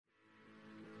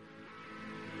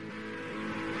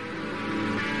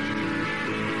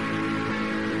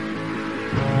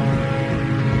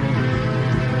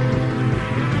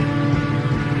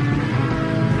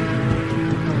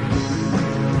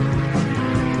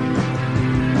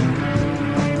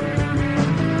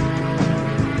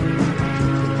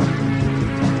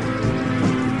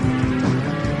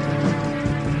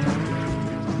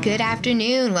Good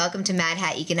afternoon. Welcome to Mad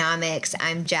Hat Economics.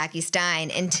 I'm Jackie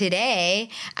Stein, and today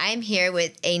I'm here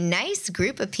with a nice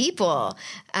group of people.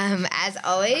 As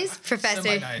always, Professor...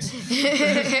 Semi-nice.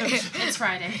 It's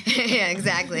Friday. Yeah,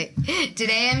 exactly.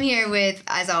 Today I'm here with,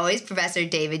 as always, Professor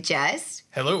David Just,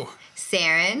 Hello.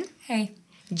 Saren, Hey.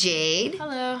 Jade,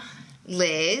 Hello.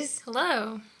 Liz,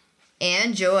 Hello.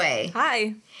 and Joy.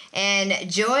 Hi. And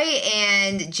Joy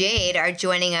and Jade are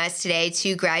joining us today,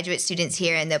 two graduate students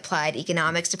here in the Applied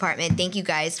Economics Department. Thank you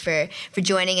guys for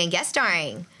joining and guest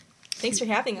starring. Thanks for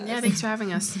having us. Yeah, thanks for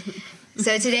having us.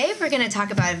 So today we're going to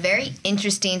talk about a very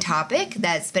interesting topic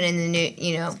that's been in the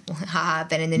news,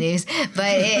 been in the news, but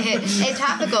a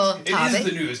topical topic. It is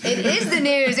the news. It is the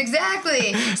news,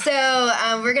 exactly.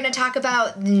 So we're going to talk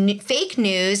about fake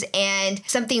news and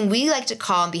something we like to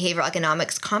call in behavioral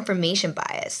economics confirmation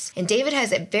bias. And David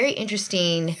has a very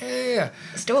interesting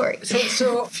story.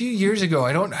 So a few years ago,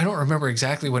 I don't remember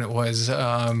exactly when it was.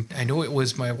 I know it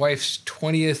was my wife's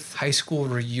 20th high school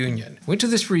reunion. Went to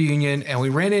this reunion and we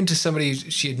ran into somebody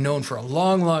she had known for a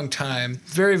long, long time.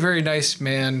 Very, very nice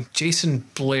man, Jason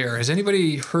Blair. Has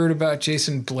anybody heard about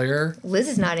Jason Blair? Liz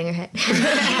is nodding her head.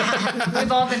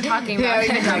 We've all been talking about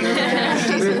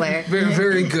Jason Blair. Very,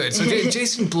 very good. So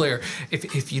Jason Blair,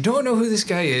 if you don't know who this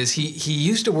guy is, he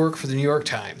used to work for the New York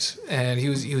Times, and he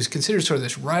was considered sort of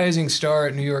this rising star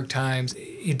at New York Times.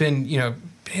 He'd been,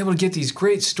 able to get these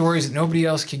great stories that nobody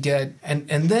else could get, and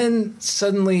then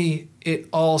suddenly it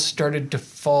all started to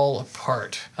fall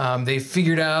apart. They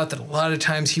figured out that a lot of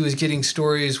times he was getting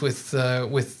stories with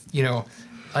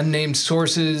unnamed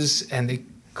sources, and they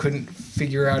couldn't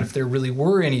figure out if there really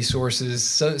were any sources.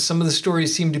 So some of the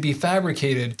stories seemed to be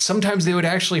fabricated. Sometimes they would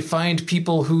actually find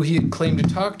people who he had claimed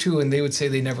to talk to, and they would say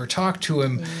they never talked to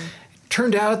him.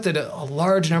 Turned out that a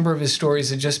large number of his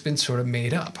stories had just been sort of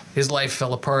made up. His life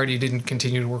fell apart. He didn't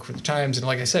continue to work for the Times. And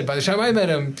like I said, by the time I met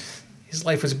him, his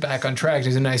life was back on track.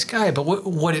 He's a nice guy. But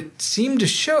what it seemed to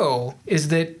show is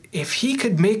that if he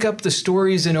could make up the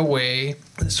stories in a way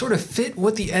that sort of fit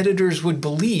what the editors would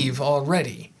believe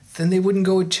already, then they wouldn't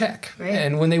go and check. Right.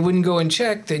 And when they wouldn't go and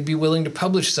check, they'd be willing to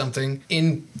publish something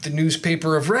in the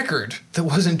newspaper of record that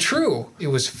wasn't true. It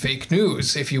was fake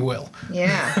news, if you will.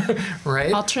 Yeah.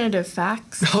 Right? Alternative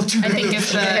facts. I think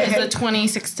is the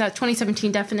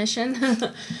 2017 definition.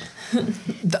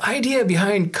 The idea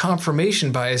behind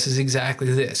confirmation bias is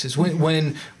exactly this. Is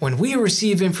when we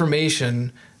receive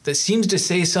information that seems to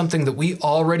say something that we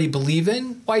already believe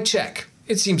in, why check?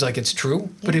 It seems like it's true.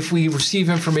 But if we receive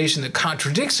information that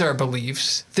contradicts our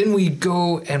beliefs, then we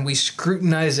go and we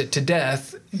scrutinize it to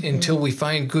death until we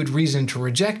find good reason to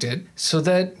reject it, so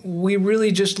that we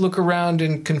really just look around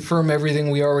and confirm everything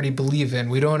we already believe in.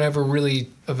 We don't ever really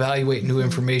evaluate new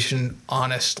information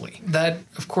honestly. That,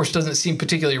 of course, doesn't seem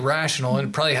particularly rational, and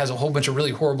it probably has a whole bunch of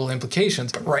really horrible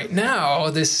implications. But right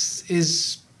now, this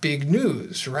is big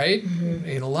news, right?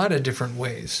 In a lot of different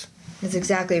ways. That's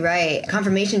exactly right.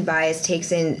 Confirmation bias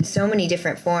takes in so many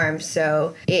different forms.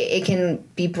 So it can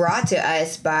be brought to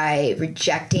us by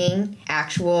rejecting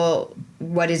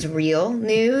what is real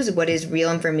news, what is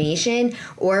real information,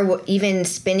 or even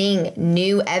spinning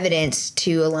new evidence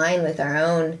to align with our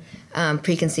own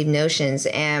preconceived notions.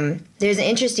 And there's an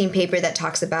interesting paper that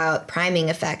talks about priming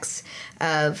effects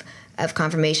of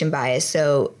confirmation bias.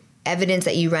 So evidence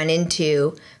that you run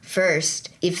into first,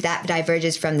 if that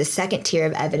diverges from the second tier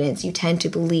of evidence, you tend to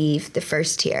believe the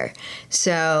first tier.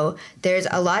 So there's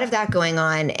a lot of that going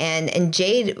on. And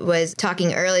Jade was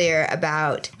talking earlier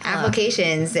about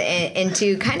applications and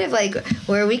to kind of like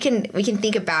where we can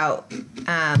think about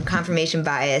confirmation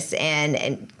bias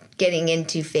and getting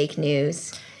into fake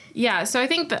news. Yeah, so I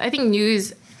think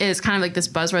news is kind of like this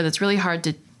buzzword that's really hard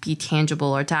to be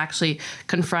tangible or to actually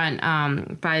confront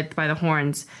by the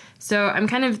horns. So I'm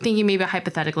kind of thinking maybe a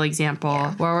hypothetical example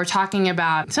where we're talking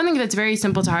about something that's very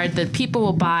simple to heart, that people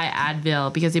will buy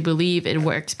Advil because they believe it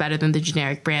works better than the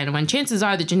generic brand, when chances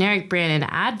are the generic brand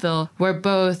and Advil were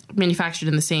both manufactured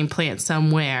in the same plant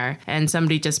somewhere, and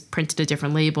somebody just printed a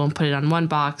different label and put it on one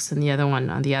box and the other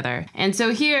one on the other. And so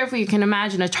here, if we can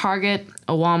imagine a Target,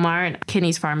 a Walmart,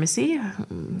 Kinney's Pharmacy,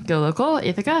 go local,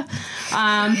 Ithaca,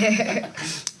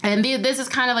 and this is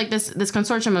kind of like this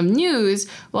consortium of news.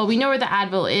 Well, we know where the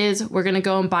Advil is. We're going to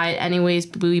go and buy it anyways.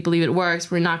 We believe it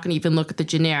works. We're not going to even look at the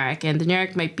generic. And the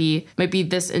generic might be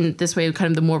this in this way kind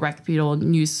of the more reputable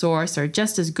news source, or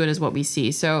just as good as what we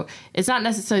see. So it's not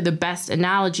necessarily the best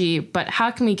analogy, but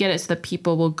how can we get it so that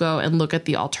people will go and look at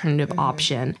the alternative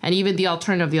option? And even the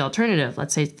alternative.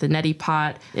 Let's say it's the neti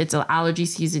pot. It's allergy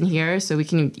season here, so we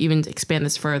can even expand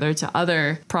this further to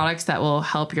other products that will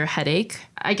help your headache.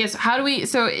 I guess how do we?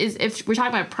 So if we're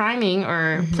talking about priming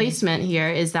or placement here,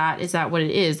 is that what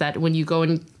it is? That when you go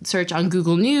and search on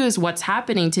Google News, what's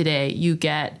happening today, you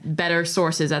get better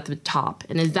sources at the top,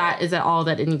 and is that all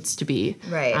that it needs to be?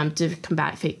 Right. To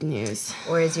combat fake news.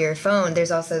 Or is your phone?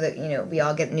 There's also we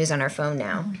all get news on our phone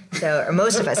now, so or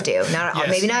most of us do.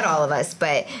 Maybe not all of us,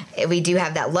 but we do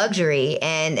have that luxury,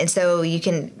 and so you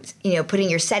can put in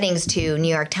your settings to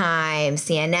New York Times,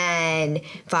 CNN,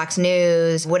 Fox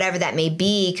News, whatever that may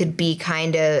be. Could be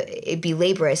it'd be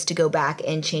laborious to go back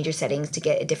and change your settings to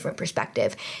get a different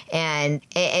perspective. And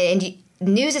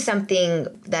news is something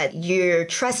that your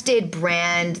trusted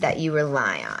brand that you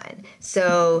rely on.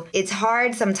 So it's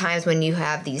hard sometimes when you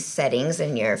have these settings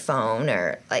in your phone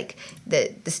or like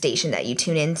the station that you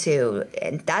tune into,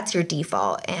 and that's your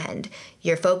default, and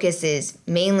your focus is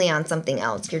mainly on something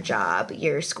else, your job,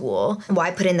 your school. Why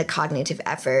put in the cognitive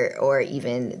effort or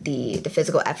even the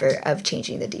physical effort of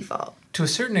changing the default? To a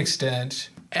certain extent,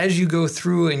 as you go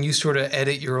through and you sort of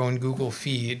edit your own Google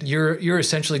feed, you're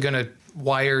essentially going to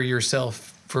wire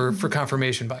yourself for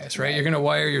confirmation bias, right? You're going to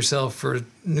wire yourself for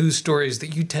news stories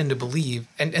that you tend to believe.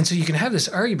 And so you can have this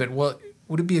argument, well,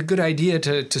 would it be a good idea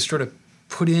to sort of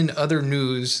put in other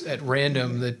news at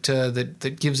random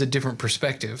that gives a different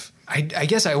perspective? I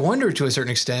guess I wonder to a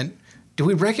certain extent, do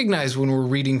we recognize when we're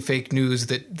reading fake news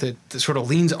that sort of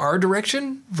leans our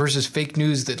direction versus fake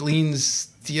news that leans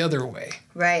the other way?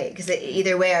 Right, because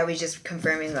either way, are we just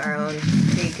confirming our own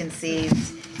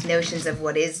preconceived notions of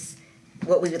what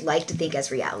we would like to think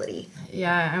as reality?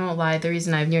 Yeah, I won't lie. The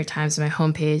reason I have New York Times on my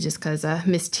homepage is because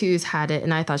Miss Twos had it,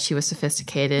 and I thought she was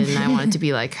sophisticated, and I wanted to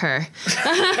be like her.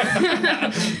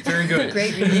 Very good.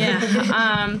 Great reading.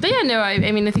 Yeah. But yeah, no,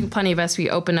 I mean, I think plenty of us, we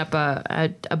open up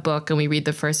a book and we read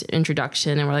the first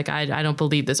introduction, and we're like, I don't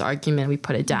believe this argument. We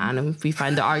put it down, and we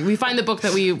find the book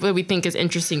that we think is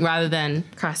interesting rather than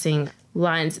crossing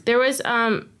lines. There was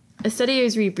a study I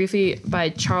was reading briefly by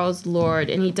Charles Lord,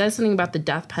 and he does something about the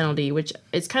death penalty, which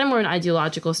is kind of more an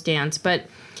ideological stance, but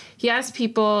he asked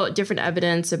people different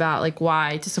evidence about like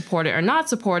why to support it or not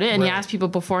support it, and He asked people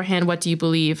beforehand, what do you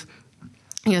believe?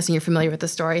 I'm guessing you're familiar with the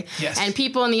story. Yes. And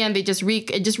people in the end, it just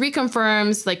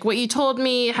reconfirms like what you told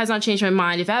me has not changed my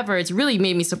mind. If ever, it's really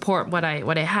made me support what I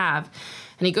have.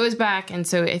 And he goes back, and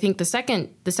so I think the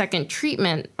second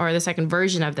treatment or the second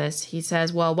version of this, he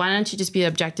says, well, why don't you just be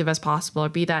objective as possible, or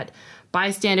be that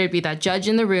bystander, be that judge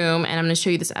in the room, and I'm going to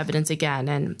show you this evidence again.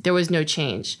 And there was no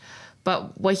change.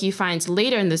 But what he finds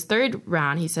later in this third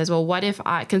round, he says, well, what if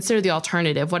I consider the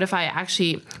alternative? What if I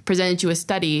actually presented you a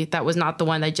study that was not the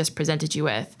one I just presented you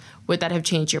with? Would that have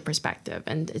changed your perspective?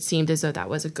 And it seemed as though that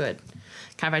was a good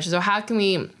kind of action. So how can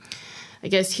we, I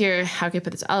guess here, how can I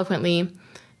put this eloquently,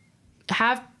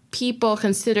 have people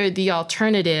consider the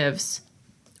alternatives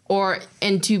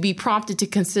and to be prompted to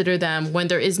consider them when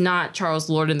there is not Charles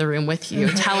Lord in the room with you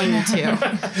telling you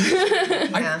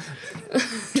to.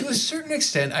 To a certain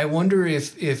extent, I wonder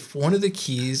if one of the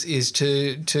keys is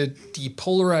to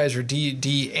depolarize or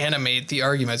de-animate the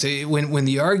arguments. When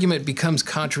the argument becomes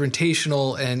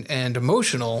confrontational and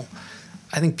emotional,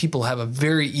 I think people have a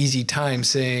very easy time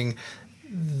saying,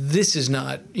 this is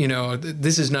not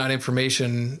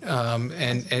information,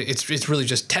 and it's really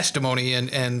just testimony,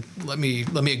 and let me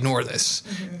ignore this,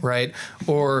 right?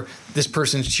 Or this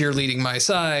person's cheerleading my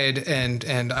side,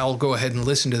 and I'll go ahead and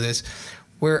listen to this.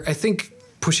 Where I think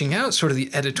pushing out sort of the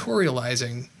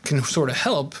editorializing can sort of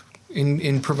help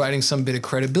in providing some bit of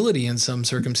credibility in some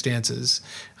circumstances.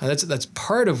 That's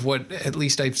part of what at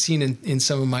least I've seen in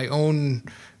some of my own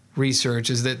research,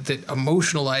 is that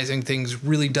emotionalizing things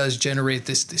really does generate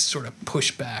this sort of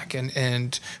pushback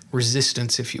and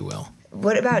resistance, if you will.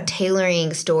 What about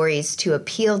tailoring stories to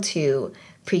appeal to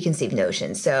preconceived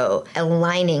notions? So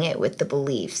aligning it with the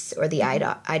beliefs or the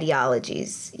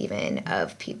ideologies even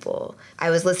of people. I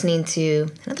was listening to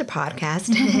another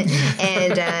podcast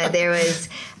and there was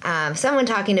someone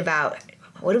talking about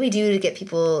what do we do to get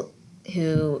people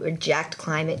who reject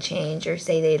climate change or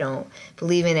say they don't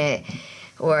believe in it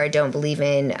or don't believe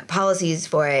in policies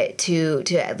for it to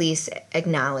at least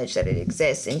acknowledge that it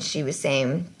exists. And she was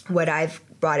saying, what I've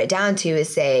brought it down to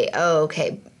is say, oh,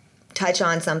 okay, touch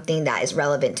on something that is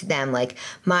relevant to them. Like,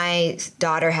 my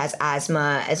daughter has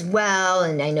asthma as well,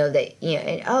 and I know that,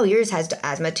 and, oh, yours has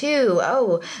asthma too.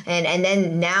 Oh, and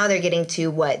then now they're getting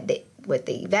to what they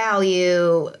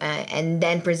value, and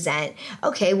then present,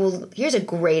 okay, well, here's a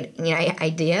great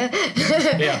idea.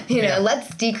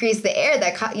 Let's decrease the air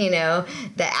that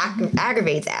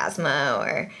aggravates asthma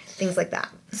or things like that.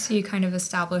 So you kind of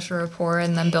establish a rapport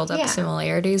and then build up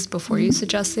similarities before you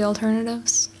suggest the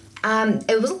alternatives?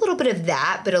 It was a little bit of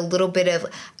that, but a little bit of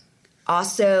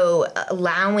also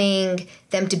allowing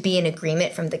them to be in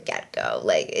agreement from the get-go,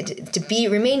 like to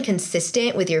remain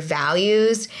consistent with your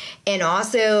values, and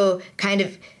also kind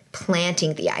of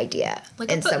planting the idea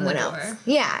like in someone else.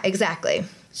 Yeah, exactly.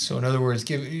 So in other words,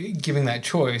 giving that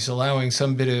choice, allowing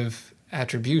some bit of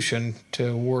attribution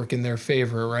to work in their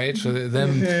favor, right? So that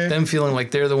them feeling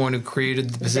like they're the one who created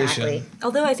the position. Exactly.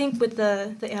 Although I think with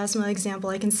the asthma example,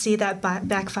 I can see that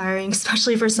backfiring,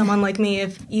 especially for someone like me.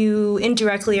 If you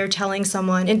indirectly are telling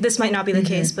someone, and this might not be the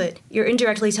case, but you're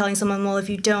indirectly telling someone, well, if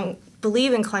you don't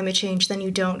believe in climate change, then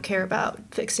you don't care about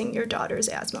fixing your daughter's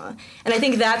asthma. And I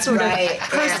think that's sort of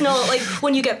personal, like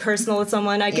when you get personal with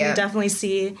someone, I can definitely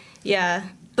see,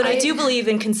 But I do believe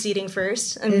in conceding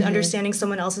first and understanding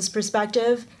someone else's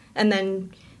perspective and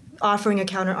then offering a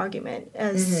counter argument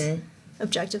as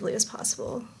objectively as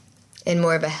possible. In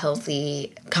more of a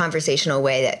healthy conversational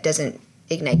way that doesn't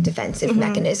ignite defensive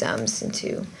mechanisms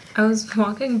into... I was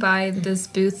walking by this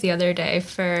booth the other day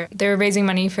they were raising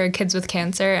money for kids with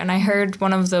cancer, and I heard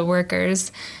one of the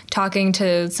workers talking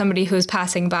to somebody who was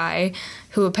passing by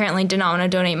who apparently did not want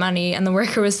to donate money, and the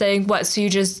worker was saying, what, so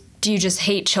do you just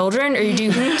hate children, or do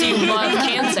you love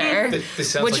cancer?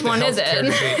 Which one is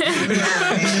it?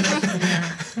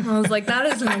 I was like, that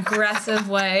is an aggressive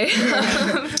way.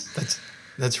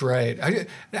 That's right.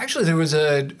 Actually, there was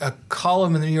a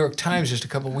column in the New York Times just a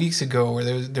couple weeks ago where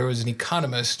there was an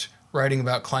economist writing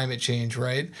about climate change,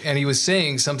 right? And he was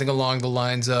saying something along the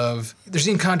lines of, there's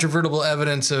incontrovertible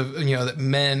evidence of, that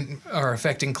men are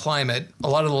affecting climate. A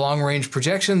lot of the long-range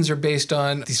projections are based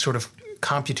on these sort of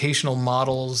computational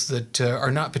models that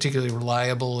are not particularly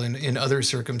reliable in other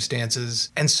circumstances.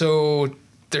 And so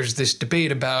there's this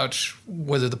debate about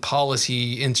whether the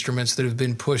policy instruments that have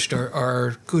been pushed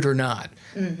are good or not.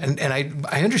 And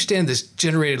I understand this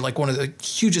generated like one of the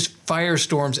hugest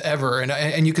firestorms ever.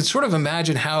 And you can sort of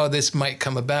imagine how this might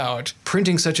come about.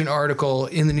 Printing such an article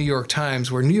in the New York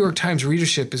Times where New York Times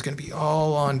readership is going to be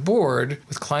all on board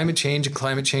with climate change and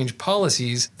climate change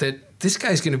policies, that this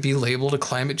guy's going to be labeled a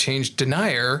climate change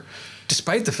denier,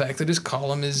 despite the fact that his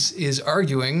column is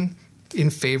arguing in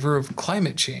favor of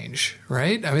climate change,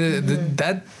 right? I mean,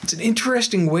 that's an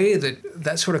interesting way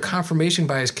that sort of confirmation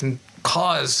bias can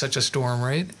cause such a storm,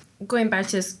 right? Going back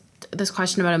to this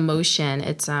question about emotion,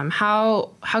 it's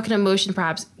how can emotion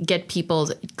perhaps grab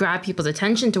people's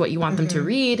attention to what you want them to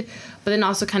read, but then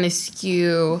also kind of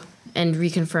skew and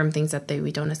reconfirm things that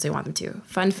we don't necessarily want them to.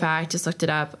 Fun fact, just looked it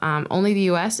up. Only the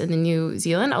U.S. and New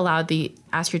Zealand allowed the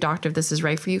ask your doctor if this is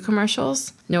right for you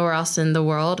commercials. Nowhere else in the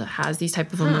world has these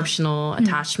type of emotional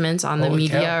attachments on the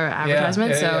media or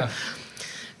advertisement.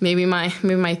 Maybe my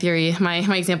theory,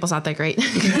 my example's not that great.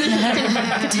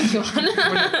 Continue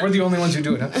on. We're the only ones who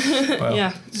do it, huh? Well,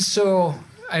 yeah. So,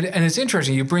 and it's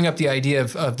interesting. You bring up the idea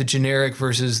of the generic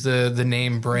versus the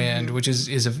name brand, which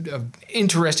is a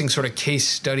interesting sort of case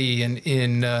study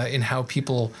in how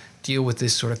people deal with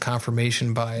this sort of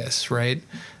confirmation bias, right?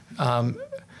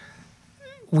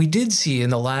 We did see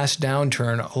in the last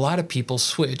downturn a lot of people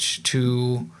switch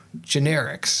to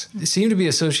generics. They seem to be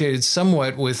associated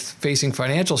somewhat with facing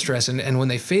financial stress, and when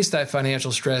they face that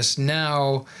financial stress,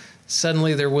 now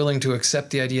suddenly they're willing to accept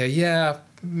the idea,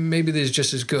 maybe this is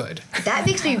just as good. That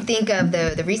makes me think of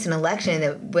the recent election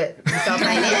that we saw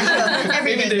financial.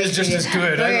 Maybe it is just as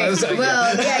good. You see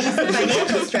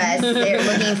financial stress. They're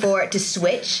looking to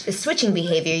switch. The switching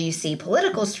behavior. You see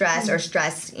political stress or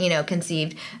stress,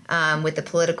 conceived with the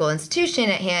political institution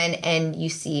at hand, and you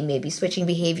see maybe switching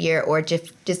behavior or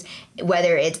just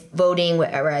whether it's voting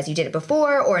whereas you did it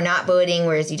before or not voting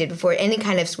whereas you did before. Any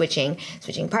kind of switching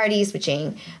parties,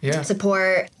 switching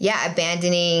support.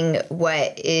 abandoning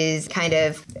what is kind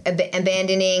of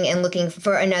abandoning and looking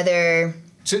for another.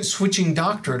 So switching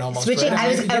doctrine almost. Switching.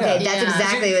 Right? That's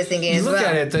exactly what I was thinking as well. You look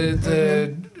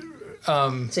at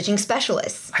it, switching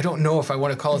specialists. I don't know if I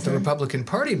want to call it the Republican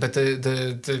Party, but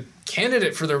the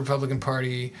candidate for the Republican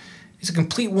Party is a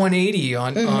complete 180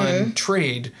 on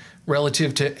trade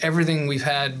relative to everything we've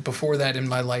had before that in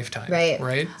my lifetime.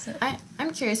 Right. So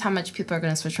I'm curious how much people are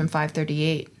going to switch from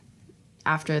 538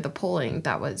 after the polling.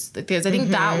 That was because I think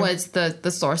that was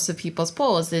the source of people's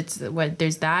polls. It's what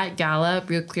there's that Gallup,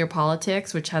 Real Clear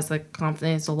Politics, which has like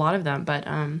confidence, a lot of them, but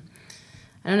I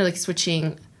don't know, like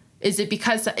switching. Is it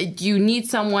because you need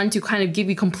someone to kind of give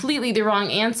you completely the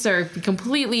wrong answer,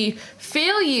 completely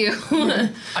fail you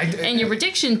and your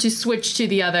prediction to switch to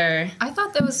the other? I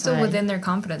thought that was still within their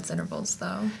confidence intervals,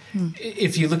 though.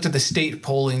 If you looked at the state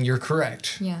polling, you're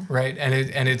correct. Yeah. Right, and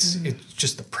it's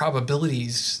just the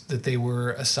probabilities that they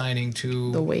were assigning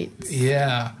to the weights.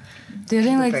 Yeah. Do you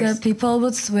think like the people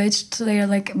would switch to their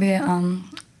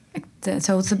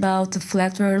So it's about the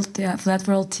flat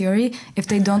world theory. If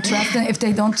they don't trust, if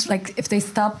they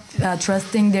stop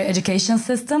trusting their education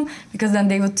system, because then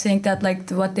they would think that like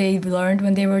what they learned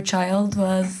when they were a child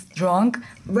was wrong.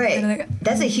 Right.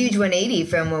 That's a huge 180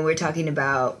 from when we're talking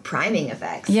about priming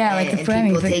effects. Yeah, like the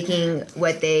priming. People taking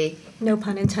what they... No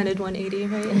pun intended, 180,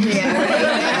 right? Yeah.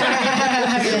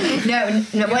 no,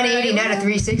 180, not a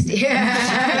 360.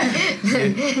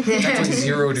 Definitely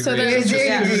 0 degrees.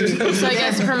 So I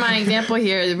guess for my example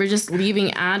here, we're just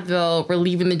leaving Advil, we're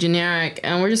leaving the generic,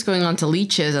 and we're just going on to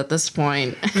leeches at this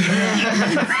point.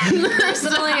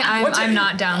 Personally, I'm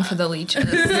not down for the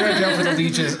leeches. You're not down for the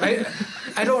leeches.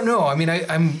 I don't know. I mean,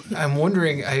 I'm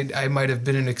wondering. I might have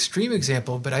been an extreme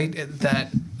example, but that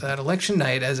election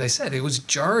night, as I said, it was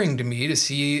jarring to me to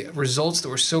see results that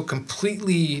were so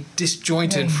completely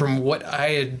disjointed from what I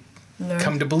had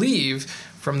come to believe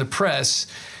from the press.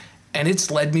 And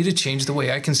it's led me to change the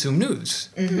way I consume news,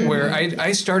 where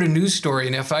I start a news story,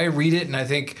 and if I read it and I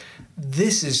think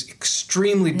this is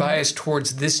extremely biased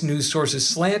towards this news source's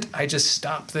slant, I just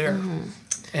stop there.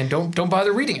 And don't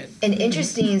bother reading it. An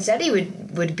interesting study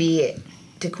would be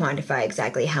to quantify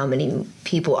exactly how many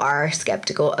people are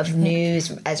skeptical of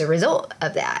news as a result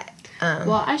of that.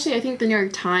 Well, actually, I think the New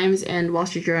York Times and Wall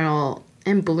Street Journal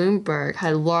and Bloomberg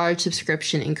had large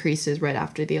subscription increases right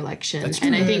after the election. That's true.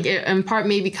 And I think in part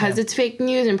maybe because it's fake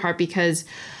news, in part because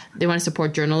they want to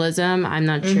support journalism. I'm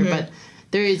not sure, but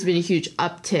there has been a huge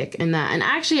uptick in that. And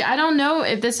actually, I don't know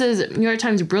if this is New York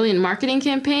Times' brilliant marketing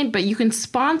campaign, but you can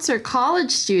sponsor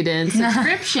college students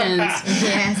subscriptions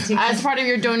as part of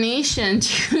your donation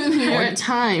to the New York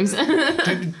Times.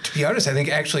 To be honest, I think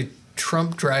actually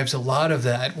Trump drives a lot of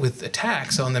that with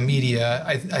attacks on the media.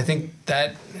 I think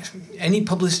that any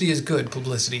publicity is good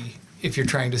publicity if you're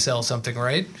trying to sell something,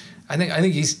 right? I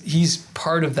think he's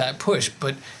part of that push,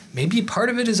 but maybe part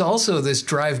of it is also this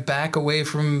drive back away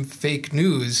from fake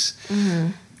news.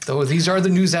 Though these are the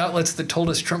news outlets that told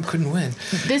us Trump couldn't win.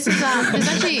 This is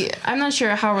actually, I'm not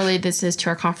sure how related this is to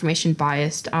our confirmation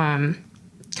biased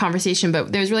conversation,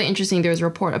 but it was really interesting. There was a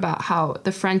report about how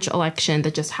the French election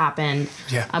that just happened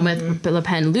with Le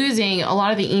Pen losing, a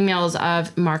lot of the emails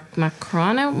of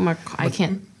Macron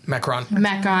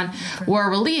were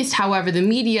released. However, the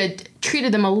media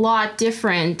treated them a lot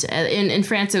different. In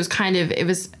France, it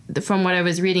was from what I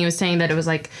was reading, it was saying that it was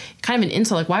like kind of an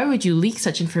insult. Like, why would you leak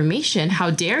such information? How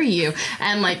dare you?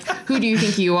 And like, who do you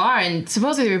think you are? And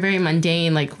supposedly they were very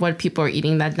mundane, like what people are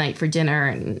eating that night for dinner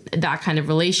and that kind of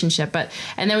relationship.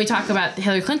 And then we talk about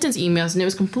Hillary Clinton's emails, and it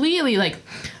was completely like,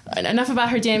 enough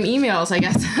about her damn emails, I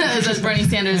guess, as Bernie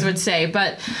Sanders would say,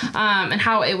 but and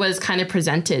how it was kind of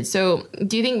presented. So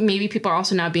do you think maybe people are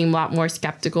also now being a lot more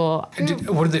skeptical?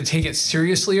 What, do they take it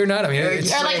seriously or not? I mean,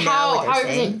 it's, or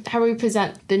like how we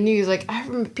present the news. Like I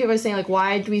remember people are saying like,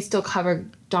 why do we still cover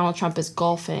Donald Trump as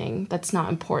golfing? That's not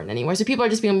important anymore. So people are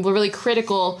just being really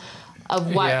critical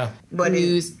of what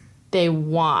news they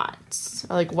want,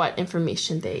 or like what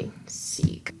information they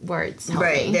seek. Words helping.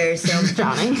 Right, there's so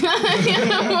drowning.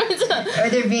 Or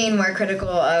they're being more critical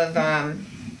of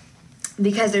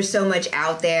because there's so much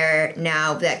out there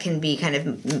now that can be kind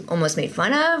of almost made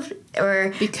fun of,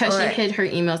 or because she hid her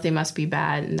emails, they must be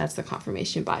bad, and that's the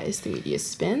confirmation bias the media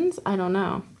spins. I don't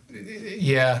know.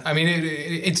 Yeah, I mean,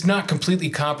 it's not completely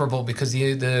comparable because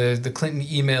the Clinton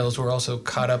emails were also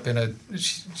caught up in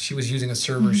she was using a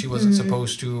server she wasn't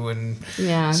supposed to, and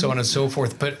so on and so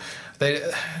forth. But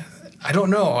I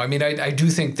don't know. I mean, I do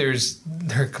think there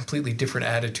are completely different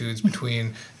attitudes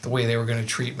between the way they were going to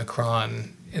treat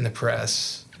Macron in the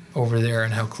press over there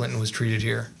and how Clinton was treated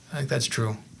here. I think that's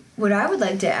true. What I would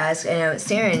like to ask, I know,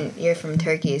 Saren, you're from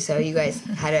Turkey, so you guys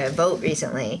had a vote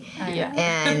recently.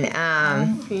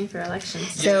 And for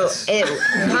elections. So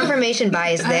confirmation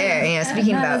bias there, you know,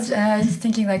 speaking about... I was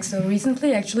thinking, like, so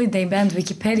recently, actually, they banned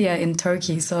Wikipedia in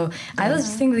Turkey. So I was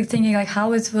just thinking, like,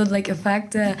 how it would, like,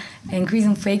 affect the increase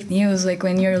in fake news, like,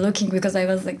 when you're looking, because I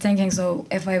was, like, thinking, so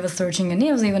if I was searching the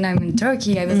news, even I'm in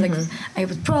Turkey, I was, like, I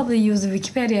would probably use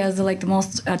Wikipedia as, like, the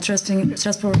most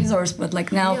trustful resource. But,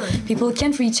 like, now people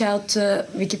can't reach out to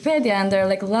Wikipedia, and there are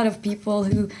like a lot of people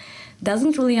who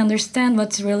doesn't really understand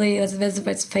what's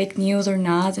it's fake news or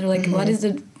not, or like what is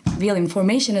the real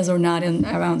information is or not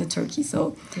around the Turkey.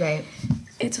 So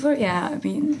it's I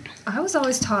mean, I was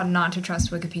always taught not to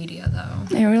trust Wikipedia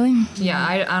though. Yeah, really?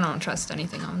 Yeah, I don't trust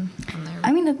anything on there.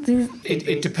 I mean,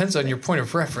 it depends on your point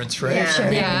of reference, right? Yeah. I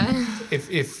mean, Yeah.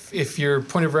 If your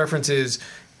point of reference is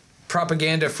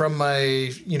propaganda from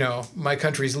my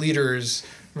country's leaders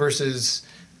versus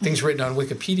things written on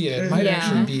Wikipedia, it might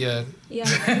actually be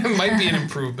might be an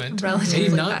improvement. Relatively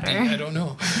May not better. be. I don't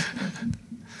know.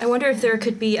 I wonder if there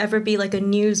could ever be like a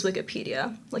news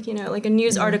Wikipedia, like, you know, like a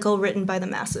news article written by the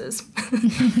masses.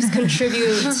 Just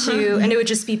contribute to, and it would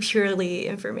just be purely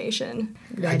information.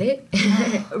 Reddit?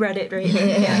 Reddit, right?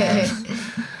 Yeah.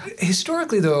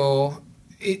 Historically, though,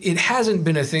 it hasn't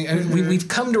been a thing. I mean, we've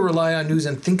come to rely on news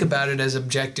and think about it as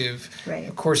objective. Right.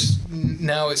 Of course,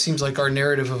 now it seems like our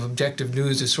narrative of objective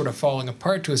news is sort of falling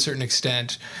apart to a certain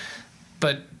extent.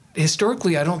 But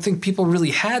historically, I don't think people really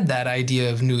had that idea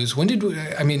of news. When did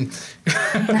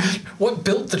what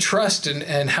built the trust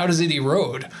and how does it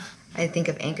erode? I think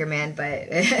of Anchorman, but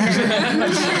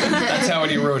That's how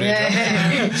it eroded.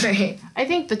 right. I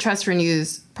think the trust for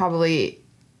news probably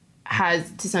has,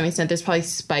 to some extent, there's probably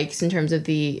spikes in terms of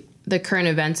the current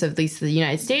events of at least the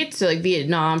United States. So like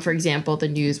Vietnam, for example, the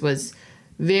news was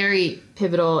very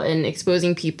pivotal in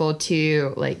exposing people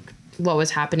to like what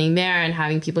was happening there and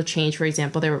having people change, for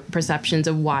example, their perceptions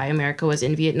of why America was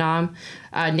in Vietnam.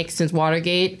 Nixon's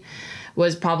Watergate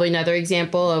was probably another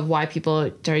example of why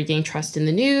people started getting trust in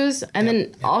the news. And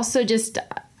then also just,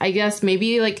 I guess,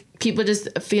 maybe like people just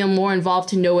feel more involved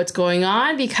to know what's going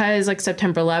on because like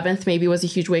September 11th maybe was a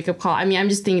huge wake-up call. I mean, I'm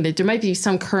just thinking that there might be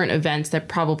some current events that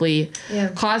probably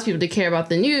cause people to care about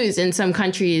the news in some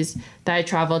countries that I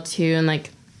traveled to. And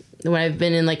like when I've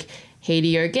been in like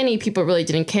Haiti or Guinea, people really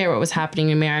didn't care what was happening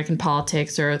in American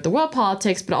politics or the world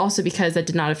politics, but also because that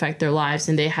did not affect their lives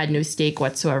and they had no stake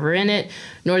whatsoever in it,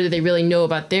 nor did they really know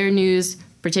about their news,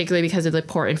 particularly because of the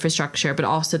poor infrastructure, but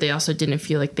also they also didn't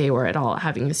feel like they were at all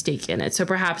having a stake in it. So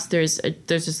perhaps there's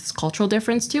just this cultural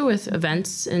difference too with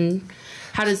events and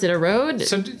how does it erode?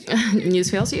 So,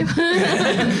 news fails you.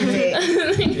 The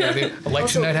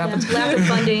election night happens. Lack of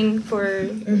funding for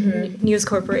news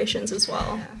corporations as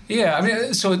well. Yeah, I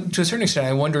mean, so to a certain extent,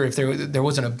 I wonder if there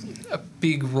wasn't a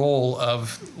big role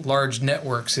of large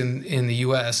networks in the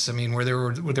U.S. I mean, where there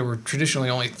were traditionally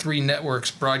only 3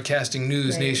 networks broadcasting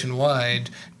news nationwide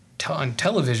on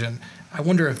television. I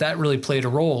wonder if that really played a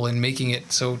role in making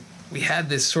it so we had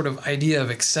this sort of idea of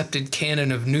accepted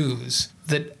canon of news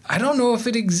that I don't know if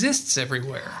it exists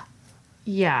everywhere.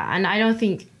 Yeah, and I don't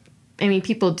think, I mean,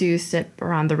 people do sit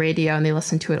around the radio and they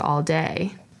listen to it all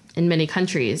day in many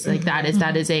countries. Like that is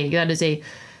a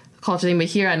culture thing, but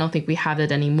here I don't think we have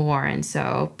that anymore, and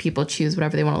so people choose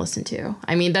whatever they want to listen to.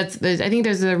 I mean, I think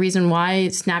there's a reason why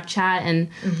Snapchat and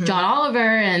John Oliver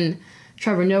and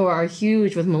Trevor Noah are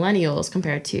huge with millennials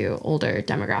compared to older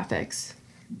demographics.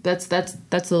 That's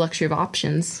the luxury of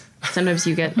options. Sometimes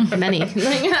you get many.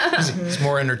 It's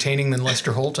more entertaining than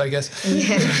Lester Holt, I guess.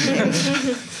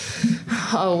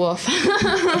 Oh, woof.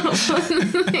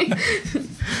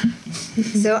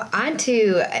 So on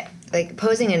to like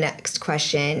posing a next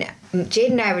question.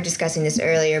 Jade and I were discussing this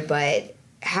earlier, but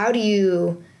how do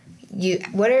you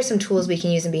what are some tools we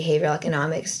can use in behavioral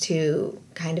economics to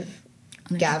kind of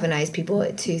galvanize people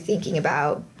to thinking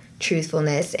about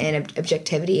truthfulness and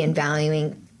objectivity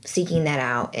and seeking that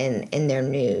out in their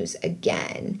news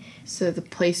again? So the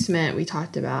placement we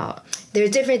talked about. There's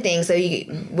different things. So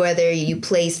whether you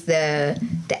place the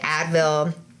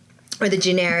Advil or the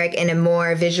generic in a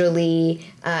more visually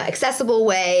accessible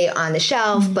way on the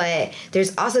shelf, but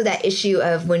there's also that issue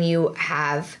of when you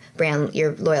have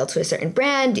you're loyal to a certain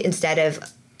brand instead of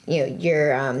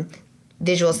your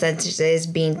visual senses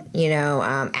being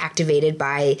activated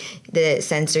by the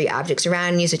sensory objects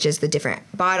around you, such as the different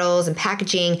bottles and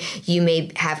packaging. You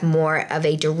may have more of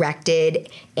a directed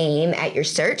aim at your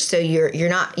search, so you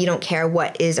don't care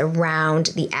what is around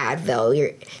the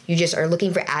Advil. You just are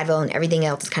looking for Advil, and everything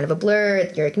else is kind of a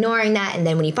blur. You're ignoring that, and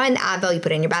then when you find the Advil, you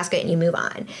put it in your basket and you move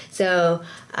on. So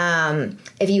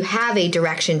if you have a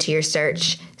direction to your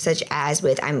search, such as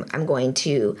with I'm going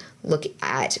to look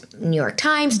at New York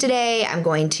Times today, I'm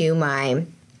going to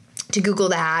Google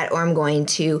that, or I'm going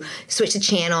to switch the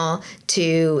channel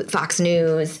to Fox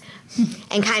News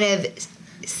and kind of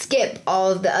skip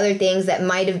all of the other things that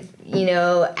might have,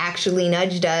 actually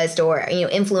nudged us or,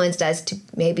 influenced us to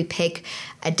maybe pick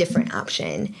a different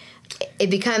option. It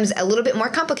becomes a little bit more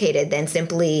complicated than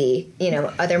simply,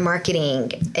 other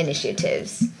marketing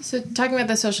initiatives. So talking about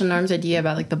the social norms idea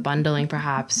about like the bundling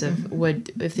perhaps of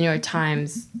if the New York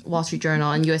Times, Wall Street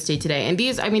Journal, and USA Today, and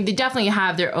these, I mean, they definitely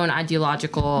have their own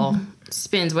ideological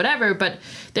spins, whatever, but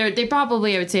they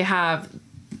probably, I would say, have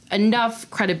enough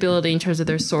credibility in terms of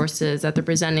their sources that they're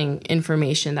presenting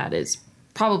information that is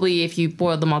probably, if you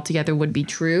boil them all together, would be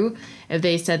true. If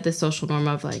they said the social norm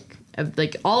of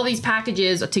all of these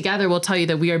packages together will tell you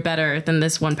that we are better than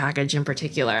this one package in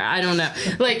particular. I don't know.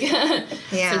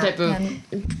 Some type of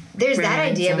There's that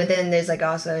Right, idea, so- but then there's like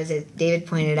also, as David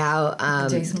pointed out,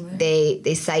 Jason Blair.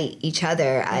 they cite each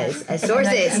other as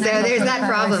sources. So there's that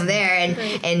problem there,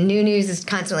 and new news is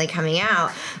constantly coming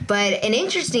out. But an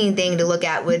interesting thing to look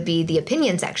at would be the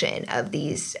opinion section of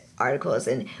these articles,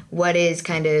 and what is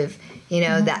kind of,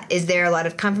 that is there a lot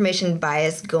of confirmation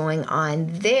bias going on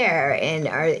there, and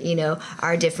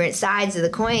are different sides of the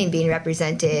coin being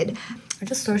represented? I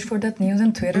just search for that news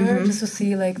on Twitter just to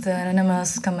see like the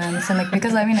anonymous comments, and like,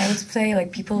 because I would say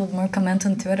like people would more comment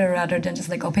on Twitter rather than just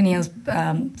like opinions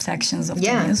sections of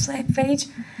the news page.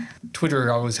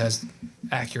 Twitter always has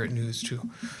accurate news too.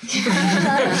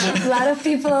 A lot of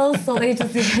people, so they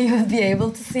just you would be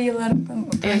able to see a lot of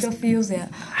point of views. Yeah.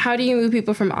 How do you move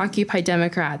people from Occupy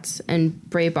Democrats and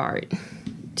Breitbart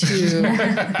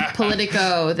to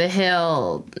Politico, The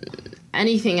Hill,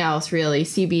 anything else really,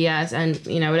 CBS, and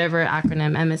whatever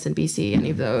acronym, MSNBC,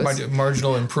 any of those?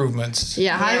 Marginal improvements.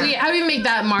 Yeah. How do we make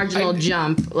that marginal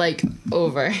jump like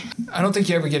over? I don't think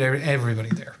you ever get everybody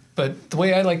there. But the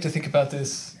way I like to think about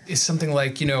this is something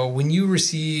like, when you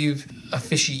receive a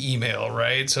fishy email,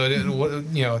 right? So,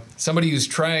 somebody who's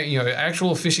trying,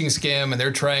 actual phishing scam, and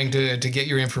they're trying to get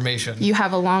your information. You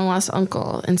have a long lost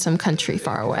uncle in some country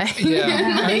far away.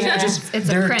 Yeah. It's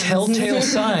there a are prince. telltale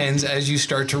signs as you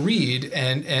start to read,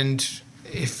 and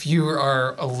if you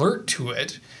are alert to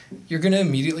it, you're going to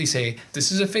immediately say,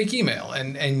 this is a fake email,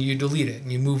 and you delete it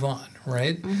and you move on,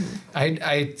 right? Mm-hmm.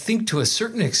 I think to a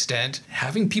certain extent,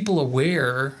 having people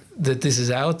aware that this is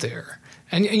out there,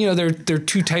 and there are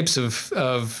two types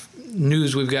of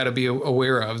news we've got to be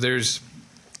aware of. There's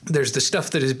the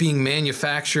stuff that is being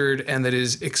manufactured and that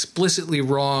is explicitly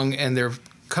wrong, and they're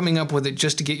coming up with it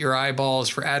just to get your eyeballs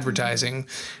for advertising,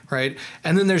 right?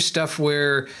 And then there's stuff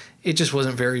where it just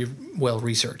wasn't very well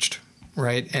researched,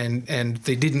 right? And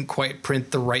they didn't quite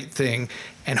print the right thing,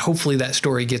 and hopefully that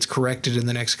story gets corrected in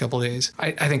the next couple of days.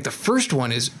 I think the first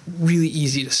one is really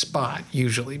easy to spot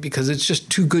usually because it's just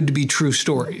too good to be true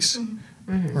stories,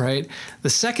 right?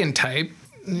 The second type,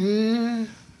 it's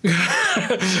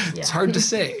hard to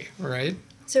say, right?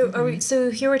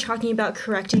 So here we're talking about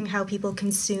correcting how people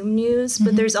consume news,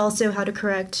 but there's also how to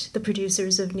correct the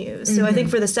producers of news. So I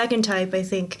think for the second type, I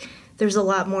think there's a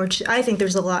lot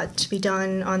to be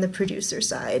done on the producer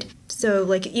side. So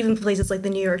like even places like the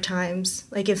New York Times,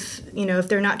 like if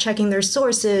they're not checking their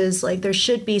sources, like there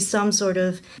should be some sort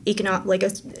of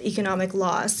economic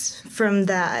loss from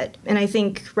that. And I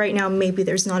think right now maybe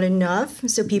there's not enough,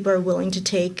 so people are willing to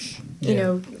take,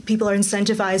 people are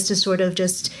incentivized to sort of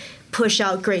just push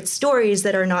out great stories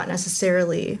that are not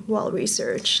necessarily well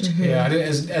researched. Yeah,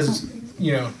 as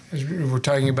we're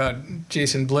talking about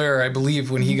Jason Blair, I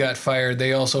believe when he got fired,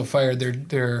 they also fired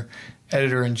their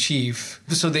editor-in-chief.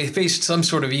 So they faced some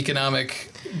sort of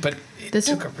economic, but it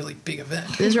took a really big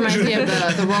event. This reminds me of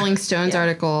the Rolling Stones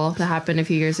article that happened a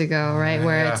few years ago, right?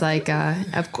 Where it's like,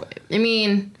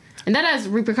 and that has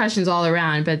repercussions all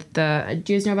around, but do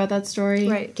you guys know about that story?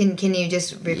 Right. Can you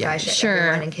just refresh it,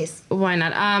 everyone, in case? Why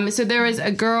not? So there was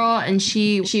a girl, and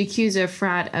she accused a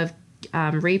frat of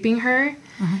raping her.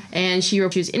 And she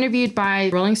was interviewed by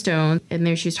Rolling Stone, and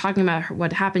there she was talking about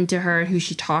what happened to her and who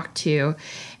she talked to.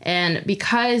 And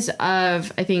because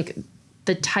of, I think,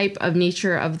 the type of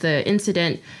nature of the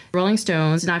incident, Rolling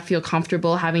Stones did not feel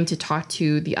comfortable having to talk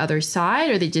to the other side,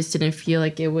 or they just didn't feel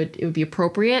like it would be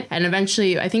appropriate. And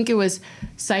eventually, I think it was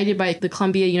cited by the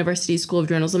Columbia University School of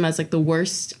Journalism as like the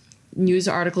worst news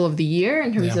article of the year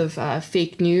in terms of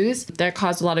fake news. That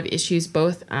caused a lot of issues,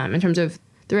 both in terms of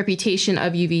the reputation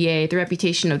of UVA, the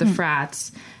reputation of the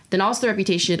frats, then also the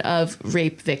reputation of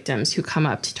rape victims who come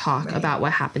up to talk about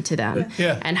what happened to them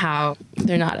and how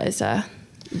they're not as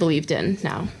believed in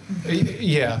now.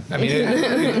 Yeah, I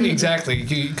mean, exactly,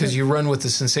 because you run with the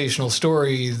sensational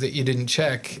story that you didn't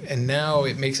check, and now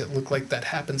it makes it look like that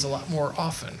happens a lot more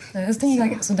often. I was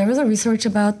thinking, so there was a research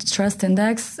about trust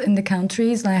index in the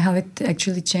countries, like how it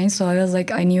actually changed. So I was like,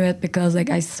 I knew it because like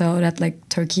I saw that like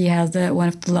Turkey has one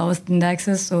of the lowest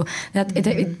indexes. So that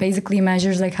it basically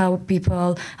measures like how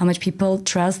much people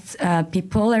trust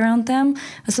people around them.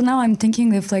 So now I'm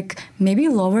thinking if like maybe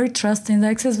lower trust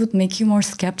indexes would make you more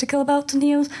skeptical about the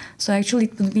news. So actually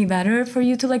it would be better for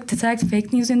you to like detect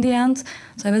fake news in the end.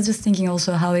 So I was just thinking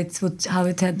also how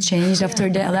it had changed after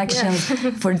the elections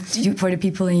for the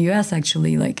people in US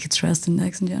actually, like trust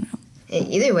index in general.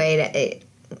 Either way, it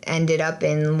ended up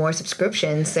in more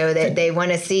subscriptions, so that they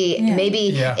want to see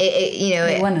maybe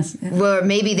they want us, or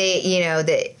maybe they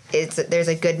there's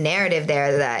a good narrative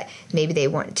there that maybe they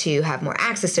want to have more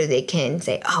access so they can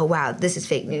say, oh wow, this is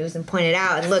fake news, and point it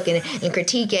out and look and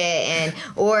critique it,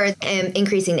 or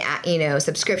increasing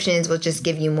subscriptions will just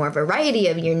give you more variety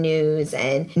of your news,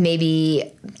 and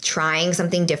maybe trying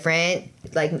something different,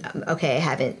 like, okay, I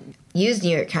haven't used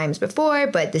New York Times before,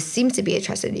 but this seems to be a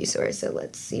trusted news source, so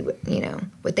let's see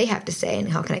what they have to say, and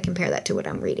how can I compare that to what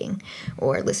I'm reading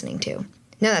or listening to.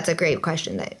 No, that's a great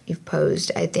question that you've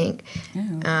posed, I think.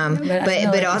 Yeah.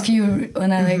 But also, if you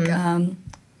want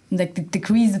to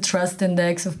decrease the trust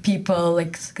index of people,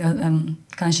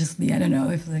 consciously, I don't know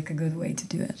if a good way to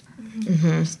do it.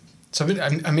 Mm-hmm. So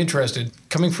I'm interested.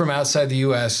 Coming from outside the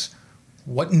U.S.,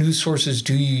 what news sources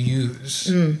do you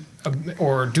use?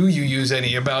 Or do you use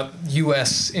any about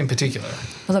U.S. in particular?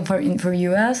 Well, for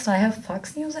U.S., I have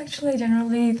Fox News, actually. I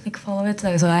generally follow it.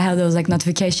 So I have those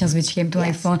notifications which came to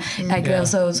my phone.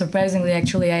 Also, surprisingly,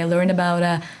 actually, I learned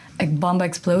about a bomb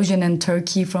explosion in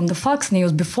Turkey from the Fox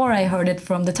News before I heard it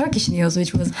from the Turkish news,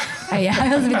 which was,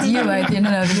 I was with you, I don't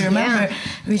know if you remember,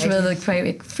 which was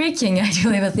quite freaking,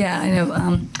 actually. But I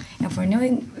know. For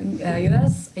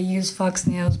U.S., I use Fox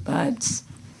News, but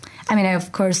I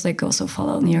of course, also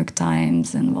follow New York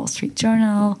Times and Wall Street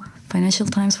Journal, Financial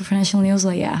Times for financial news.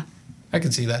 I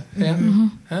can see that. Yeah,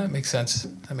 that makes sense.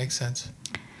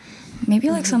 Maybe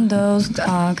some of those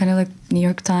New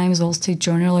York Times, Wall Street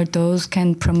Journal, or those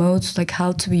can promote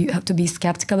how to be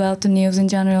skeptical about the news in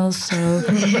general. So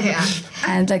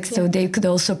and so they could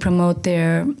also promote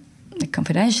their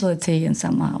confidentiality and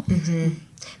somehow. Mm-hmm.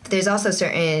 But there's also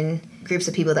certain groups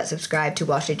of people that subscribe to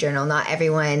Wall Street Journal. Not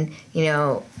everyone,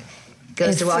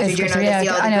 goes to Wall Street Journal to see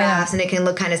all the graphs, and it can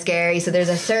look kind of scary. So there's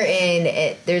a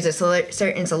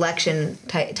certain selection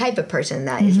type of person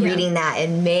that is reading that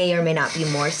and may or may not be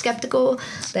more skeptical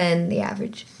than the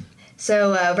average.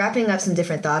 So wrapping up some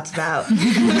different thoughts about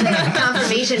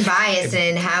confirmation bias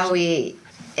and how we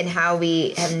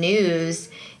have news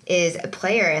is a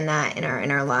player in that in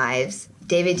our lives.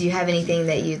 David, do you have anything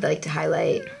that you'd like to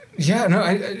highlight? Yeah,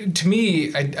 no. To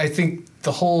me, I think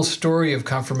the whole story of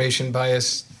confirmation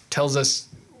bias tells us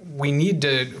we need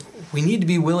to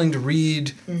be willing to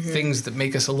read things that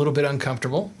make us a little bit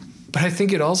uncomfortable. But I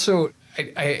think it also,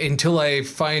 until I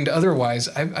find otherwise,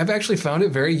 I've actually found it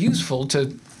very useful to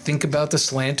think about the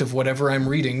slant of whatever I'm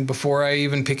reading before I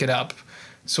even pick it up,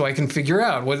 so I can figure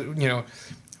out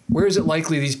where is it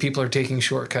likely these people are taking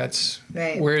shortcuts?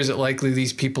 Right. Where is it likely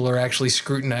these people are actually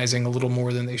scrutinizing a little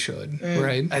more than they should?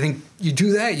 Right. I think you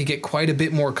do that, you get quite a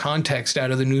bit more context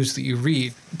out of the news that you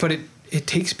read. But it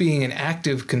takes being an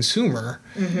active consumer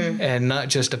and not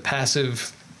just a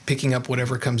passive picking up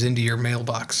whatever comes into your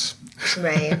mailbox.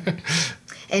 Right.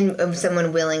 And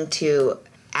someone willing to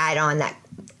add on that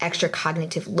extra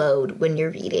cognitive load when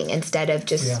you're reading instead of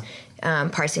just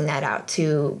parsing that out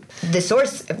to the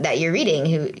source that you're reading,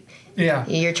 who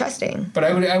you're trusting. But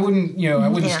I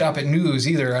wouldn't stop at news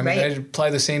either. I mean, I'd apply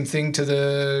the same thing to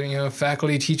the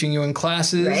faculty teaching you in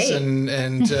classes and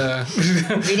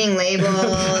reading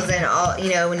labels and all.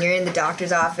 When you're in the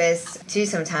doctor's office too,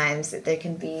 sometimes there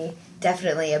can be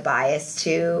definitely a bias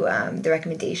to the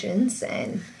recommendations,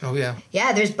 and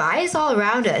there's bias all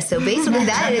around us. So basically,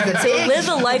 that is a big live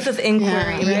a life of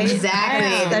inquiry. Right?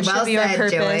 Exactly, that well should be our said,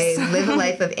 purpose. Joy. Live a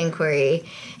life of inquiry.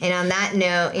 And on that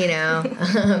note,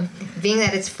 being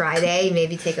that it's Friday,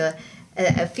 maybe take a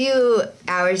few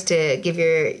hours to give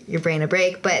your brain a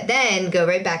break, but then go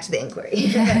right back to the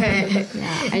inquiry.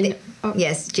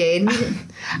 Yes, Jade.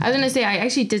 I was gonna say I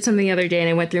actually did something the other day, and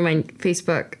I went through my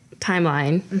Facebook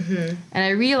timeline, and I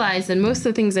realized that most of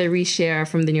the things I reshare are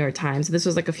from the New York Times. This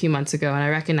was a few months ago, and I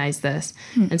recognized this.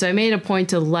 And so I made a point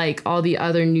to like all the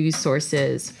other news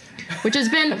sources, which has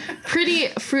been pretty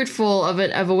fruitful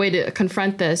of a way to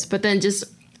confront this. But then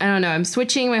I don't know, I'm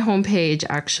switching my homepage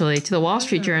actually to the Wall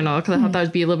Street Journal because I thought that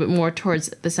would be a little bit more towards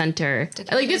the center.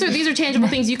 These are tangible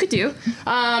things you could do.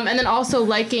 And then also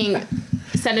liking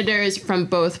senators from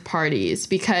both parties,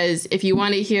 because if you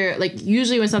want to hear,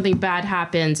 usually when something bad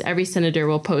happens, every senator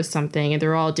will post something and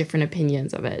they're all different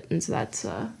opinions of it. And so that's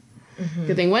a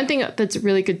good thing. One thing that's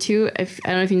really good too, I don't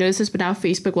know if you noticed this, but now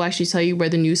Facebook will actually tell you where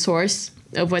the news source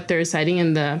of what they're citing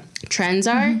and the trends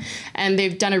are. And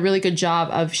they've done a really good job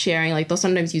of sharing. They'll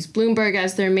sometimes use Bloomberg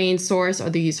as their main source, or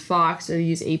they use Fox, or they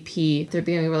use AP. They're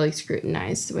being really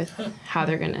scrutinized with how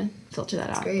they're going to filter that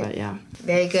out. Great. But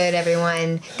very good,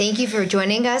 everyone. Thank you for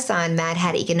joining us on Mad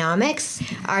Hat Economics.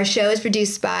 Our show is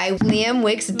produced by Liam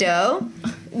Wicks-Doe.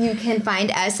 You can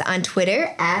find us on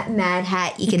Twitter at Mad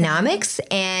Hat Economics,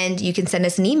 and you can send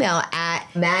us an email at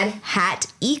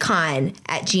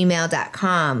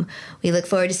madhatecon@gmail.com. We look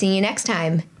forward to seeing you next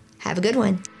time. Have a good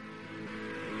one.